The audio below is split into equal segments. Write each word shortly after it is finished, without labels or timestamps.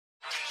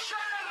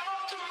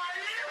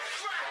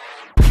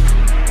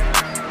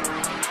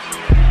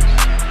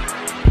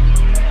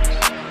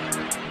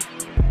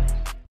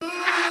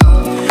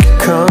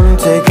Come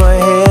take my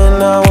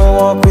hand, I will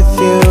walk with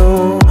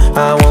you.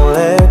 I won't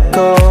let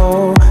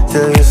go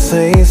till you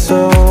say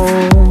so.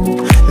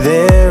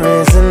 There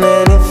isn't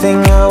anything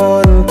I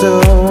wouldn't do.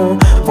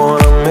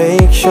 Wanna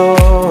make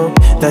sure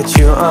that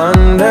you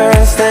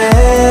understand.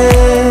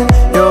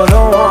 You're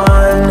the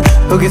one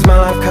who gives my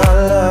life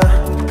color.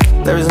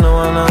 There is no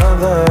one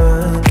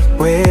other.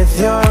 With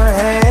your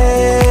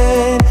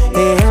hand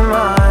in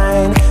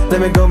mine, let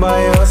me go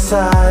by your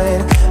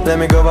side. Let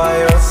me go by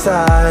your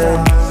side.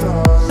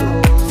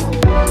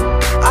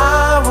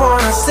 I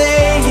wanna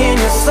stay in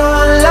your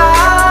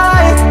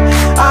sunlight.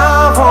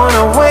 I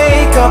wanna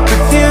wake up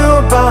with you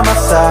by my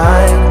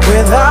side.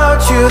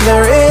 Without you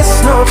there is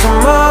no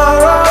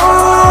tomorrow.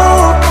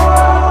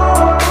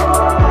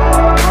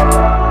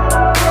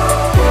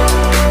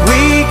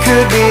 We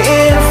could be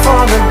in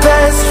for the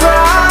best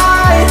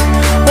ride.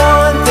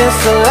 Want this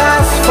to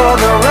last for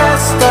the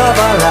rest of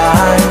our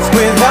lives.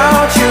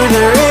 Without you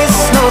there is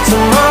no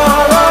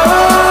tomorrow.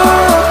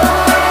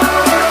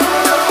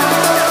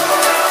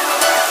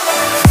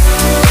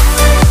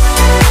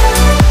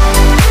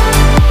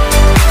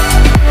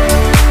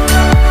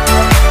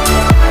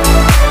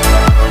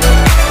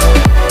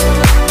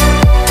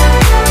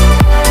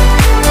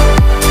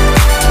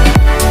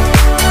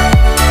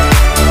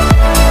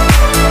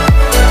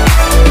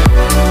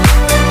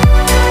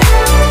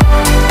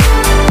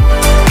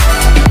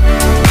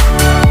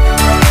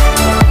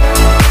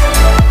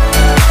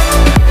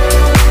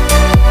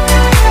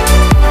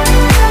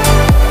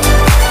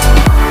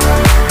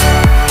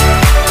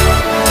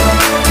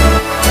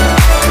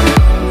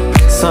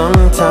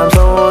 Sometimes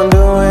I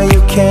wonder where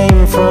you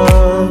came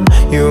from.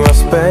 You are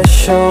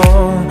special,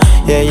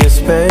 yeah, you're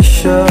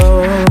special.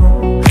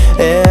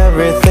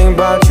 Everything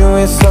about you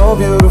is so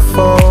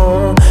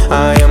beautiful.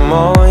 I am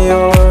all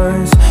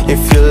yours if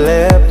you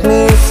let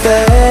me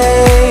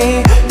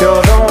stay.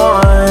 You're the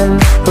one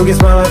who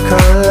gives my life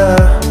color.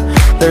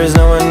 There is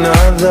no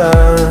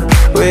another.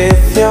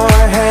 With your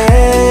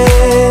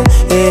hand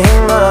in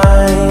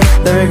mine,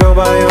 let me go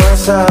by your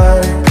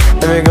side.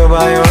 Let me go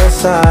by your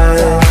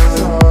side.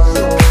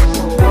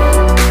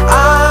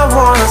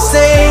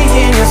 Stay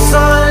in your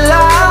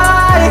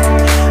sunlight.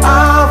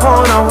 I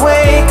wanna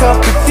wake up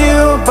with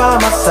you by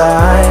my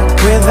side.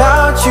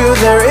 Without you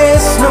there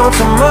is no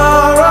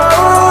tomorrow.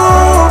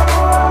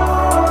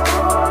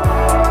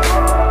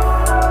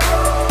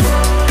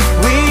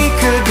 We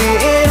could be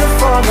in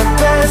for the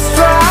best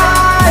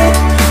ride.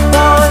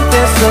 Want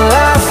this to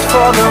last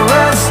for the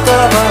rest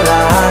of our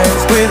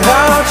lives.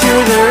 Without you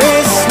there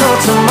is no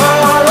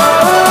tomorrow.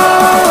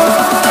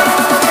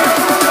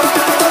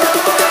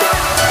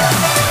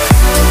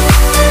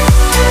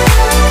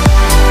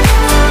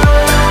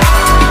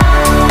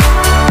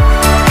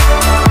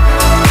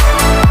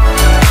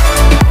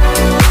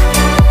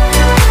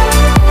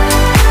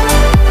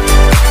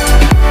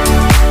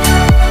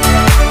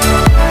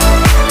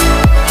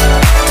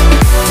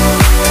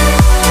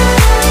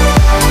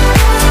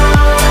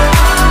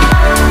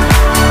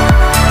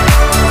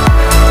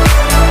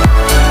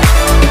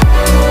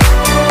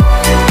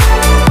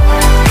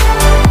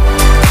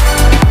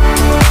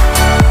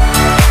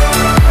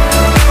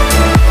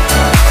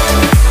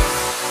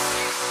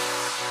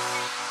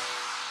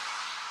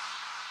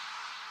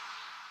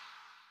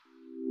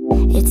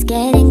 It's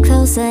getting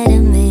closer to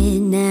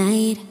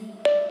midnight.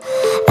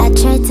 I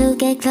try to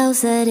get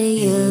closer to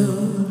you.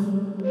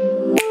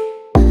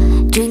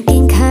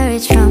 Drinking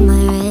courage from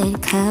my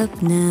red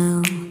cup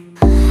now.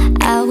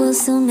 I will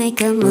soon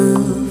make a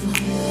move.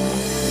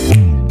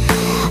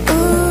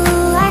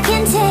 Ooh, I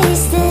can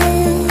taste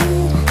it.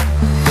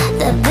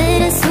 The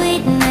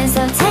bittersweetness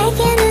of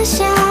taking a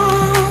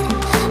shot.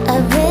 A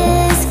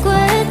risk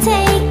worth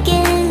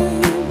taking.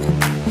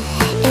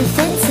 If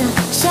it's a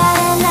shot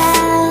of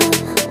love,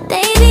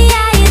 baby,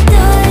 I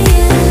adore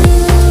you.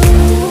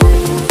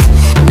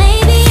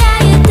 Maybe I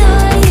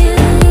adore you.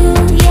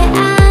 Yeah,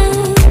 I'm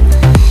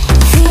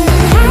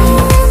feeling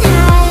higher and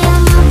higher.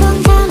 I'm up on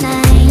cloud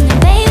nine.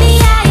 Baby,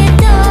 I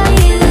adore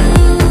you.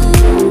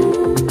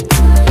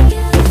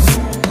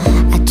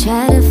 I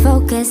try to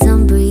focus on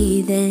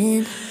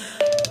breathing.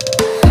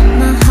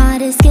 My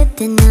heart is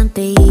skipping a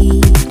beat.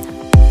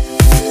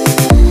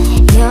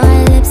 Your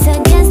lips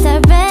against a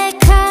red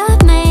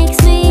cup makes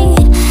me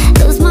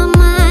lose my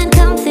mind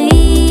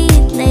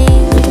completely.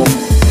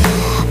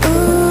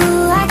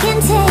 Ooh, I can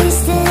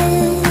taste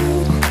it.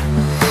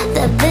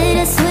 The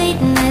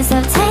bittersweetness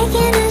of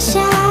taking a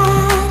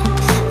shot.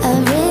 A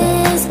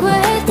risk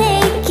worth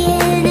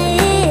taking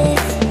if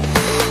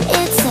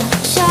it's a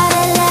shot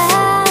of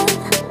love.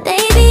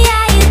 Baby,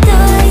 I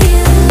adore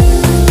you.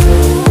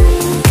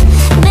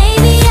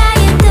 Maybe I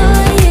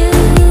adore you.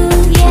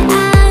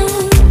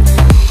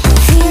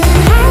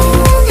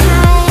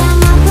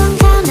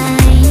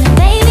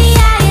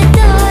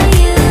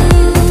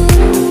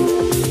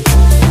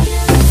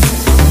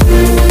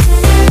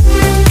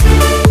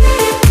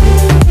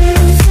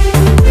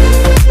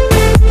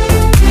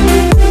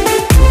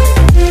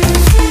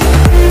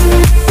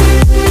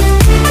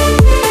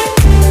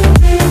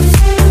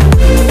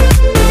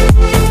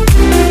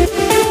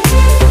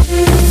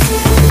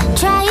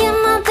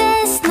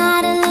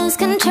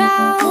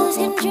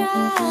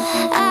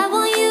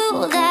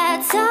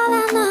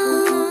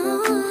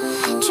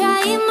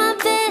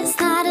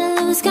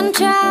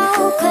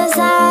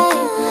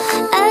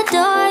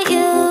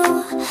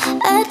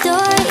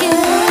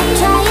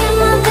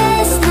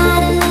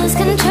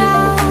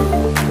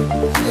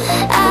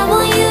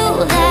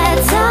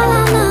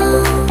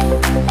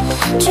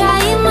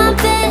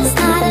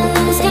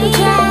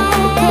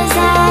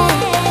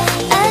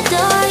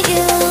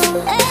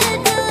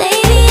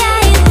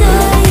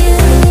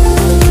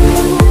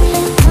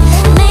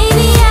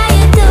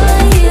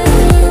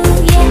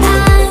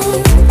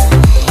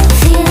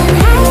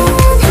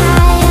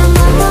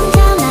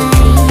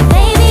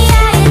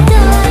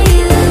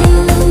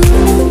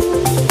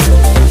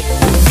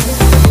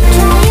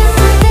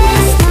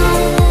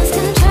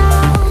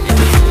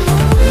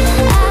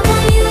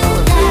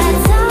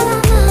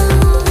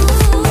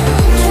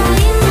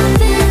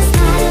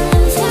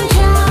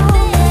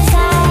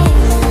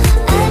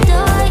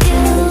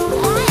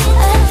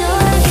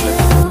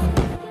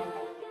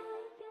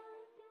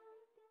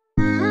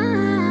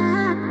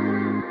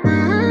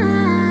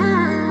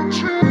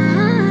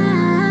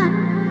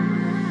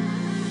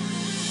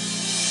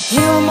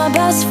 my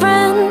best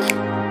friend.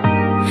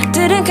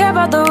 Didn't care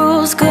about the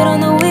rules, good on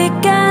the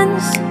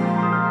weekends.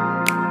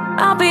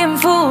 I'll be in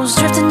fools,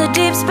 drifting to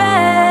deep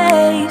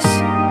space.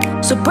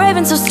 So brave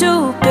and so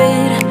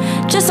stupid,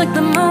 just like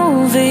the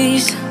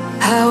movies.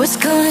 I was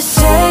gonna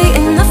stay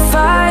in the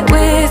fight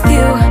with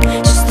you,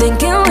 just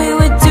thinking